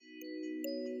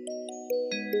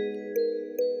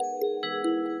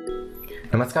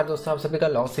नमस्कार दोस्तों, आप सभी का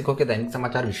लॉ सिखो के दैनिक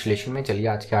समाचार विश्लेषण में चलिए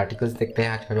आज के आर्टिकल्स देखते हैं।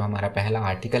 आज का जो हमारा पहला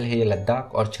आर्टिकल है ये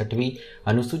लद्दाख और छठवीं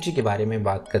अनुसूची के बारे में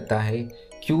बात करता है।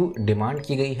 क्यों डिमांड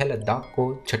की गई है लद्दाख को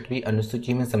छठवीं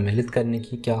अनुसूची में सम्मिलित करने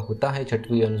की, क्या होता है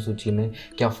छठवीं अनुसूची में,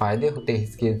 क्या फ़ायदे होते हैं,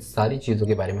 इसके सारी चीज़ों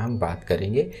के बारे में हम बात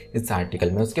करेंगे इस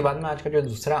आर्टिकल में। उसके बाद में आज का जो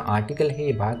दूसरा आर्टिकल है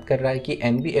ये बात कर रहा है कि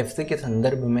एनबीएफसी के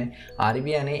संदर्भ में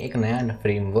आरबीआई ने एक नया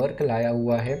फ्रेमवर्क लाया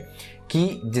हुआ है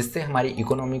कि जिससे हमारी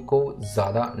इकोनॉमी को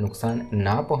ज़्यादा नुकसान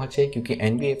ना पहुँचे, क्योंकि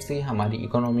एनबीएफसी हमारी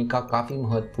इकोनॉमी का काफ़ी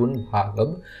महत्वपूर्ण भाग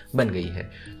अब बन गई है।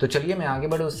 तो चलिए मैं आगे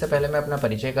बढ़ूँ उससे पहले मैं अपना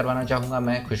परिचय करवाना चाहूँगा।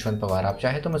 मैं खुशवंत पवार। आप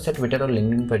चाहे तो मुझसे ट्विटर और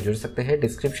लिंक्डइन पर जुड़ सकते हैं,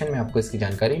 डिस्क्रिप्शन में आपको इसकी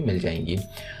जानकारी मिल जाएगी।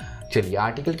 चलिए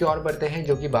आर्टिकल की ओर बढ़ते हैं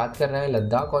जो कि बात कर रहा है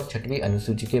लद्दाख और छठवीं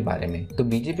अनुसूची के बारे में। तो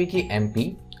बीजेपी की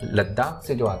एमपी लद्दाख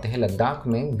से जो आते हैं, लद्दाख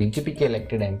में बीजेपी के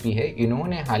इलेक्टेड एमपी है,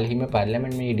 इन्होंने हाल ही में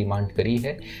पार्लियामेंट में ये डिमांड करी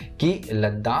है कि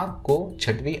लद्दाख को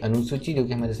छठवीं अनुसूची, जो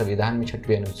कि हमारे संविधान में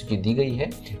छठवीं अनुसूची दी गई है,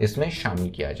 इसमें शामिल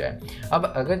किया जाए। अब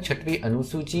अगर छठवीं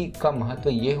अनुसूची का महत्व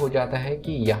ये हो जाता है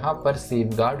कि यहाँ पर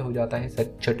सेफगार्ड हो जाता है।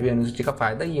 छठवीं अनुसूची का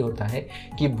फायदा ये होता है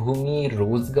कि भूमि,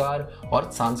 रोजगार और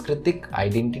सांस्कृतिक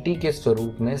आइडेंटिटी के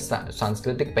स्वरूप में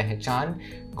सांस्कृतिक पहचान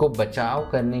को बचाव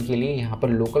करने के लिए यहाँ पर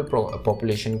लोकल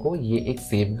पॉपुलेशन को ये एक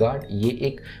सेफगार्ड, ये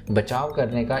एक बचाव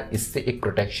करने का, इससे एक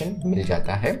प्रोटेक्शन मिल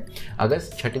जाता है अगर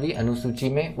छठवीं अनुसूची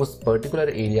में उस पर्टिकुलर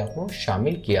एरिया को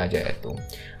शामिल किया जाए। तो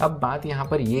अब बात यहाँ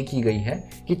पर ये की गई है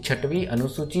कि छठवीं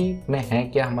अनुसूची में है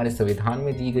क्या, हमारे संविधान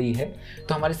में दी गई है।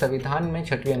 तो हमारे संविधान में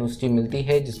छठवीं अनुसूची मिलती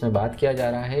है जिसमें बात किया जा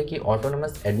रहा है कि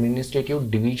ऑटोनोमस एडमिनिस्ट्रेटिव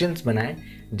डिविजन्स बनाए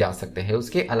जा सकते हैं।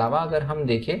 उसके अलावा अगर हम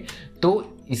देखें तो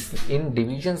इन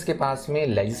डिविजन्स के पास में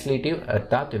लेजिस्लेटिव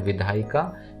अर्थात विधायिका,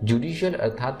 जुडिशियल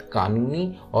अर्थात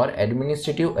कानूनी और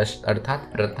एडमिनिस्ट्रेटिव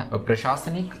अर्थात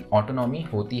प्रशासनिक ऑटोनॉमी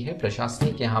होती है।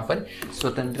 प्रशासनिक यहाँ पर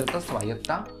स्वतंत्रता,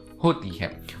 स्वायत्ता होती है।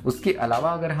 उसके अलावा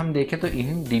अगर हम देखें तो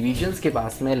इन डिविजन्स के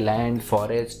पास में land,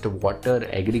 forest, water,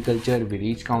 agriculture,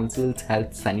 village councils,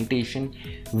 health, sanitation,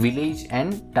 village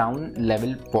and town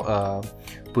level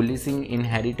policing,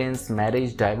 inheritance,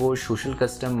 marriage, divorce, social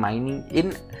custom, mining,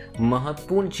 इन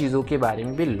महत्वपूर्ण चीज़ों के बारे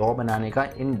में भी लॉ बनाने का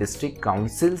इन डिस्ट्रिक्ट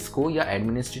काउंसिल्स को या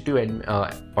एडमिनिस्ट्रेटिव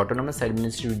ऑटोनोमस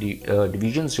एडमिनिस्ट्रेटिव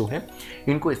डिविजन्स जो है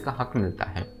इनको इसका हक मिलता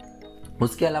है।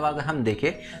 उसके अलावा अगर हम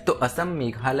देखें तो असम,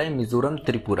 मेघालय, मिजोरम,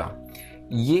 त्रिपुरा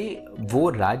ये वो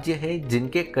राज्य है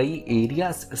जिनके कई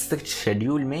एरिया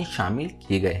शेड्यूल में शामिल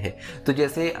किए गए हैं। तो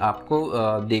जैसे आपको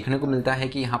देखने को मिलता है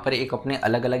कि यहाँ पर एक अपने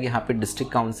अलग अलग यहाँ पे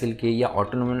डिस्ट्रिक्ट काउंसिल के या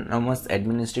ऑटोनोमस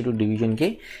एडमिनिस्ट्रेटिव डिवीजन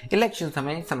के इलेक्शन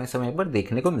समय पर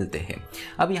देखने को मिलते हैं।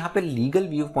 अब यहाँ पे लीगल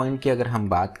व्यू पॉइंट की अगर हम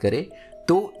बात करें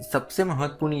तो सबसे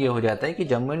महत्वपूर्ण ये हो जाता है कि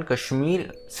जम्मू एंड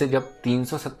कश्मीर से जब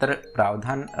 370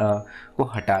 प्रावधान को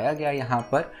हटाया गया यहाँ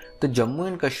पर, तो जम्मू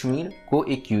एंड कश्मीर को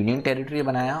एक यूनियन टेरिटरी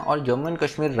बनाया और जम्मू एंड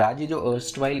कश्मीर राज्य जो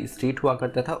अर्स्टवाइल स्टेट हुआ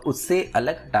करता था उससे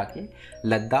अलग हटा के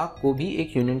लद्दाख को भी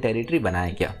एक यूनियन टेरिटरी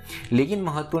बनाया गया। लेकिन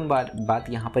महत्वपूर्ण बात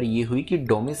यहाँ पर ये हुई कि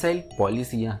डोमिसाइल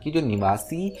पॉलिसी, यहाँ की जो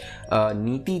निवासी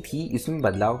नीति थी, इसमें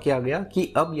बदलाव किया गया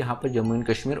कि अब यहाँ पर जम्मू एंड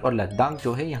कश्मीर और लद्दाख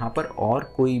जो है यहाँ पर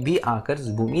और कोई भी आकर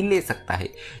भूमि ले सकता है,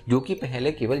 जो कि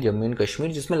पहले केवल जम्मू एंड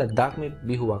कश्मीर, जिसमें लद्दाख में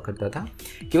भी हुआ करता था,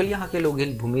 केवल यहाँ के लोग ही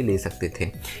भूमि ले सकते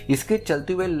थे। इसके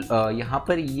चलते हुए यहाँ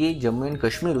पर ये जम्मू एंड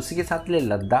कश्मीर, उसी के साथ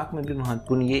लद्दाख में भी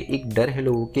महत्वपूर्ण ये एक डर है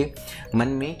लोगों के मन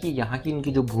में कि यहाँ की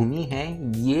इनकी जो भूमि है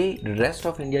ये रेस्ट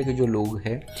ऑफ इंडिया के जो लोग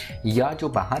हैं या जो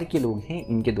बाहर के लोग हैं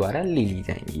इनके द्वारा ले ली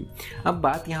जाएंगी। अब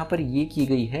बात यहाँ पर ये की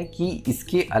गई है कि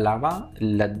इसके अलावा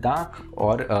लद्दाख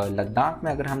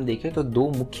में अगर हम देखें तो दो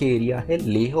मुख्य एरिया है,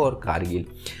 लेह और कारगिल।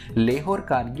 लेह और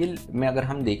कारगिल में अगर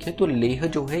हम देखें तो लेह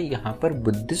जो है यहाँ पर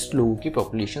बुद्धिस्ट लोगों की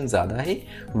पॉपुलेशन ज़्यादा है,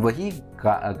 वही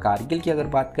कारगिल की अगर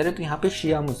बात करें तो यहाँ पे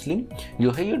शिया मुस्लिम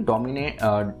जो है ये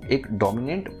एक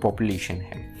डोमिनेंट पॉपुलेशन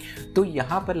है। तो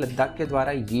यहाँ पर लद्दाख के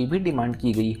द्वारा ये भी डिमांड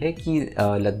की गई है कि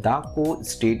लद्दाख को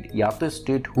स्टेट या तो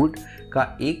स्टेटहुड का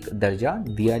एक दर्जा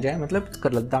दिया जाए, मतलब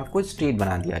लद्दाख को स्टेट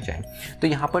बना दिया जाए। तो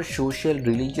यहाँ पर सोशल,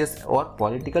 रिलीजियस और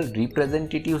पॉलिटिकल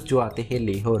रिप्रेजेंटेटिव्स जो आते हैं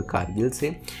लेह और कारगिल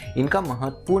से, इनका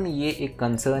महत्वपूर्ण ये एक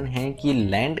कंसर्न है कि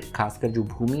लैंड, खासकर जो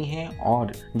भूमि है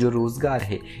और जो रोजगार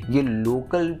है, ये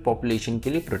लोकल पॉपुलेशन के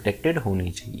लिए प्रोटेक्टेड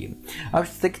होनी चाहिए। अब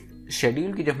सिक्स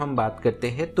शेड्यूल की जब हम बात करते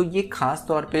हैं तो ये खास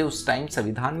तौर पे उस टाइम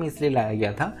संविधान में इसलिए लाया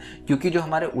गया था क्योंकि जो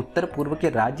हमारे उत्तर पूर्व के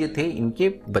राज्य थे इनके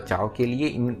बचाव के लिए,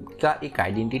 इनका एक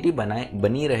आइडेंटिटी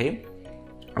बनी रहे,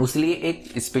 उसलिए एक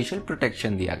स्पेशल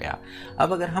प्रोटेक्शन दिया गया।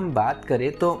 अब अगर हम बात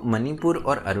करें तो मणिपुर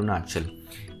और अरुणाचल,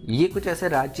 ये कुछ ऐसे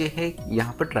राज्य है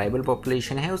यहाँ पर ट्राइबल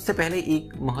पॉपुलेशन है। उससे पहले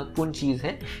एक महत्वपूर्ण चीज़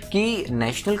है कि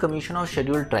national commission of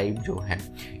scheduled tribe जो है,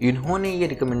 इन्होंने ये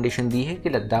रिकमेंडेशन दी है कि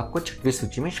लद्दाख को 6वीं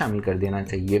सूची में शामिल कर देना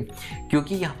चाहिए,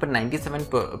 क्योंकि यहाँ पर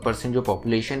 97% जो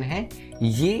पॉपुलेशन है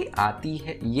ये आती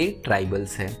है, ये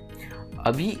ट्राइबल्स है।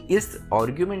 अभी इस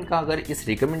आर्ग्यूमेंट का, अगर इस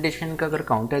रिकमेंडेशन का अगर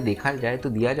काउंटर देखा जाए तो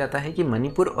दिया जाता है कि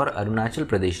मणिपुर और अरुणाचल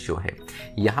प्रदेश जो है,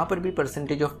 यहाँ पर भी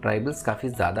परसेंटेज ऑफ ट्राइबल्स काफ़ी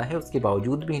ज़्यादा है, उसके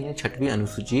बावजूद भी इन्हें 6वीं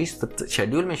अनुसूची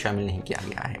शेड्यूल में शामिल नहीं किया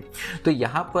गया है। तो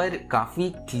यहाँ पर काफ़ी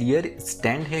क्लियर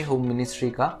स्टैंड है होम मिनिस्ट्री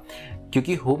का,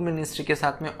 क्योंकि होम मिनिस्ट्री के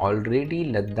साथ में ऑलरेडी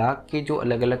लद्दाख के जो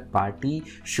अलग अलग पार्टी,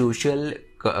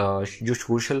 जो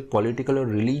सोशल, पॉलिटिकल और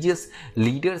रिलीजियस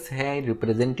लीडर्स हैं,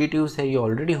 रिप्रेजेंटेटिव्स हैं, ये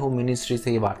ऑलरेडी होम मिनिस्ट्री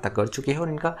से ये वार्ता कर चुके हैं और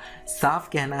इनका साफ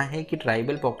कहना है कि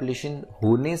ट्राइबल पॉपुलेशन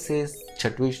होने से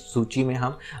 6वीं सूची में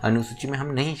अनुसूची में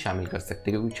हम नहीं शामिल कर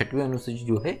सकते, क्योंकि 6वीं अनुसूची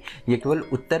जो है ये केवल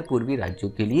उत्तर पूर्वी राज्यों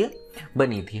के लिए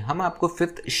बनी थी। हम आपको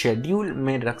 5th शेड्यूल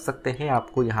में रख सकते हैं,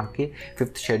 आपको यहाँ के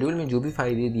 5th शेड्यूल में जो भी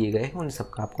फायदे दिए गए हैं उन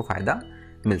सबका आपको फ़ायदा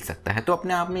मिल सकता है। तो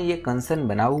अपने आप में ये कंसर्न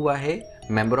बना हुआ है।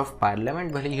 मेंबर ऑफ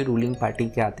पार्लियामेंट भले ही रूलिंग पार्टी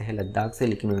के आते हैं लद्दाख से,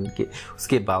 लेकिन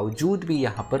उसके बावजूद भी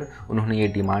यहाँ पर उन्होंने ये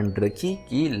डिमांड रखी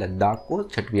कि लद्दाख को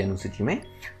 6वीं अनुसूची में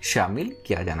शामिल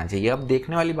किया जाना चाहिए। अब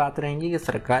देखने वाली बात रहेंगी कि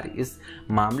सरकार इस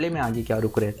मामले में आगे क्या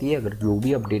रुख रहती है। अगर जो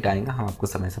भी अपडेट आएगा हम आपको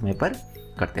समय समय पर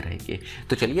करते रहेंगे।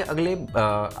 तो चलिए अगले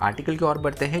आर्टिकल की ओर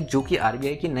बढ़ते हैं, जो कि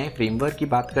आरबीआई की नए फ्रेमवर्क की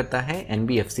बात करता है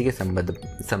एनबीएफसी के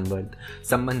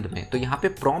संबंध में। तो यहाँ पे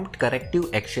prompt corrective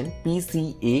action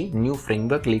PCA new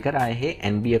framework लेकर आए हैं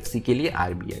एनबीएफसी के लिए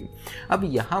आरबीआई। अब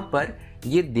यहाँ पर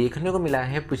ये देखने को मिला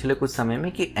है पिछले कुछ समय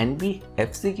में कि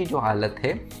एनबीएफसी की जो हालत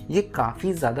है ये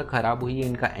काफ़ी ज़्यादा ख़राब हुई है,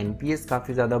 इनका एनपीएस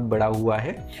काफ़ी ज़्यादा बढ़ा हुआ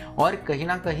है और कहीं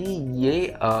ना कहीं ये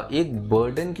एक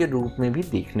बर्डन के रूप में भी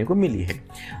देखने को मिली है।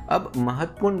 अब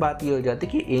महत्वपूर्ण बात ये हो जाती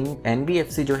है कि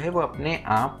एनबीएफसी जो है वो अपने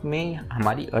आप में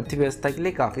हमारी अर्थव्यवस्था के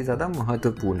लिए काफ़ी ज़्यादा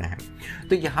महत्वपूर्ण है।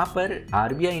 तो यहाँ पर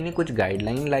आरबीआई ने कुछ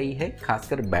गाइडलाइन लाई है,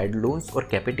 खासकर बैड लोन्स और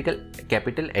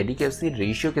कैपिटल एडिक्वेसी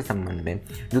रेशियो के संबंध में,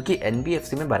 जो कि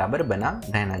एनबीएफसी में बराबर बना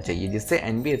रहना चाहिए, जिससे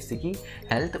एनबीएफसी की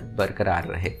हेल्थ बरकरार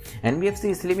रहे। एनबीएफसी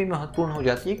इसलिए भी महत्वपूर्ण हो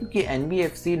जाती है क्योंकि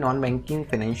एनबीएफसी नॉन बैंकिंग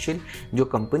फाइनेंशियल जो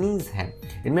कंपनीज हैं,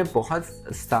 इनमें बहुत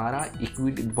सारा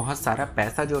इक्विटी, बहुत सारा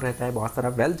पैसा जो रहता है, बहुत सारा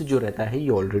वेल्थ जो रहता है, ये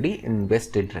ऑलरेडी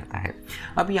इन्वेस्टेड रहता है।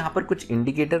 अब यहाँ पर कुछ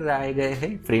इंडिकेटर लाए गए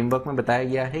हैं। फ्रेमवर्क में बताया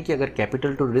गया है कि अगर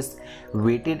capital to risk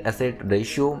weighted asset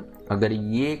ratio अगर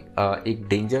ये एक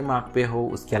डेंजर मार्क पे हो,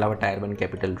 उसके अलावा tyre 1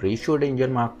 capital ratio danger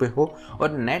mark पे हो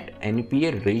और net NPA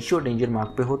ratio danger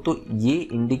mark पे हो, तो ये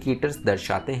इंडिकेटर्स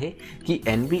दर्शाते हैं कि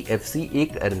एनबीएफसी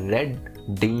एक रेड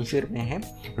डेंजर में है,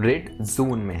 रेड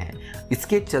जोन में है।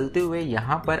 इसके चलते हुए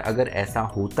यहाँ पर अगर ऐसा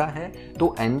होता है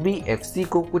तो एनबीएफसी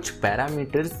को कुछ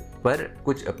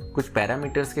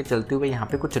पैरामीटर्स के चलते हुए यहाँ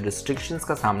पे कुछ रिस्ट्रिक्शंस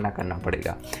का सामना करना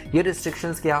पड़ेगा। ये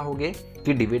रिस्ट्रिक्शंस क्या होंगे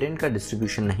कि डिविडेंड का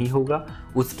डिस्ट्रीब्यूशन नहीं होगा,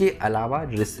 उसके अलावा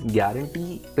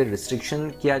गारंटी पे रिस्ट्रिक्शन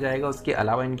किया जाएगा, उसके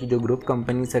अलावा इनकी जो ग्रुप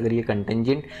कंपनी से अगर ये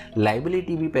कंटेंजेंट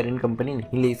लाइबिलिटी भी पेरेंट कंपनी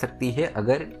नहीं ले सकती है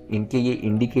अगर इनके ये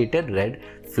इंडिकेटर रेड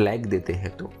फ्लैग देते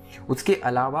हैं तो। उसके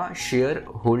अलावा शेयर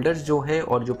होल्डर्स जो है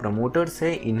और जो प्रमोटर्स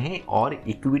है, इन्हें और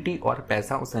इक्विटी और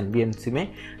पैसा उस एनबीएफसी में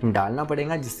डालना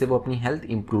पड़ेगा जिससे वो अपनी हेल्थ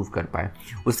इंप्रूव कर पाए।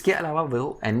 उसके अलावा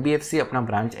वो एनबीएफसी अपना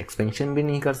ब्रांच एक्सपेंशन भी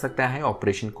नहीं कर सकता है,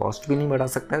 ऑपरेशन कॉस्ट भी नहीं बढ़ा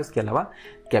सकता है, उसके अलावा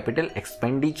कैपिटल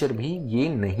एक्सपेंडिचर भी ये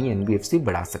नहीं एनबीएफसी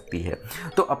बढ़ा सकती है।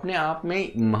 तो अपने आप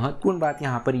में महत्वपूर्ण बात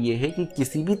यहाँ पर यह है कि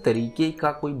किसी भी तरीके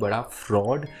का कोई बड़ा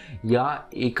फ्रॉड या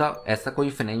ऐसा कोई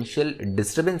फाइनेंशियल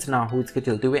डिस्टर्बेंस ना हो, इसके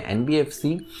चलते हुए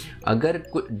एनबीएफसी अगर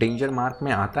डेंजर मार्क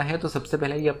में आता है तो सबसे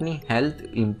पहले ये अपनी हेल्थ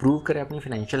इंप्रूव करे, अपनी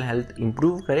फाइनेंशियल हेल्थ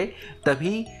इंप्रूव करे,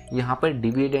 तभी यहाँ पर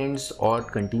डिविडेंड्स और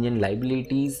कंटिजेंट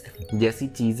लाइबिलिटीज़ जैसी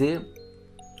चीज़ें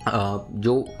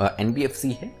जो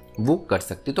एनबीएफसी है वो कर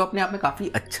सकती। तो अपने आप में काफ़ी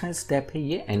अच्छा स्टेप है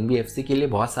ये एनबीएफसी के लिए।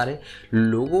 बहुत सारे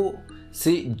लोगों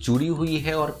से जुड़ी हुई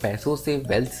है और पैसों से,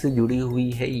 वेल्थ से जुड़ी हुई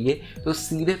है ये, तो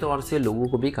सीधे तौर से लोगों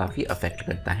को भी काफ़ी अफेक्ट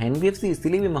करता है। एनबीएफसी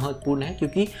इसलिए भी महत्वपूर्ण है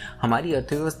क्योंकि हमारी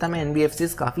अर्थव्यवस्था में एनबीएफसी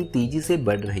काफ़ी तेज़ी से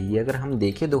बढ़ रही है। अगर हम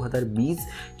देखें 2020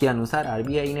 के अनुसार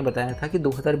आरबीआई ने बताया था कि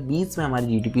 2020 में हमारी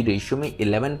जीडीपी रेशियो में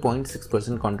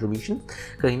 11.6% कॉन्ट्रीब्यूशन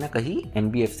कहीं ना कहीं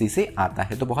एनबीएफसी से आता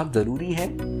है। तो बहुत ज़रूरी है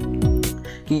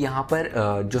कि यहाँ पर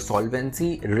जो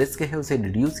सॉल्वेंसी रिस्क है उसे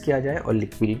रिड्यूस किया जाए और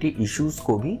लिक्विडिटी इश्यूज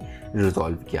को भी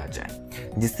रिजॉल्व किया जाए।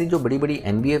 जिससे जो बड़ी बड़ी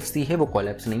NBFC है वो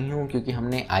कोलैप्स नहीं हो, क्योंकि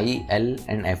हमने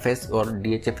IL&FS और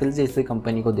DHFL जैसे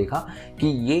कंपनी को देखा कि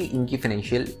ये इनकी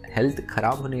फाइनेंशियल हेल्थ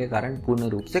खराब होने के कारण पूर्ण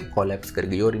रूप से कोलैप्स कर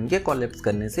गई, और इनके कोलैप्स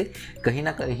करने से कहीं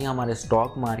ना कहीं हमारे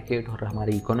स्टॉक मार्केट और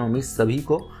हमारी इकोनॉमी सभी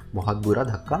को बहुत बुरा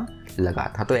धक्का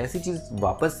लगा था। तो ऐसी चीज़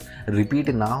वापस रिपीट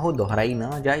ना हो, दोहराई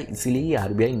ना जाए, इसीलिए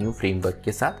RBI न्यू फ्रेमवर्क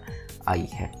के साथ आई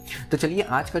है। तो चलिए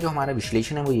आज का जो हमारा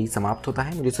विश्लेषण है वो यही समाप्त होता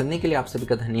है। मुझे सुनने के लिए आप सभी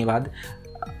का धन्यवाद।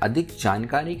 अधिक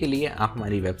जानकारी के लिए आप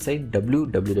हमारी वेबसाइट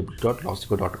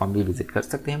www.lawsico.com भी विजिट कर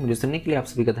सकते हैं। मुझे सुनने के लिए आप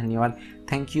सभी का धन्यवाद।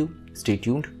 Thank you. Stay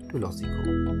tuned to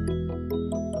लॉसिको।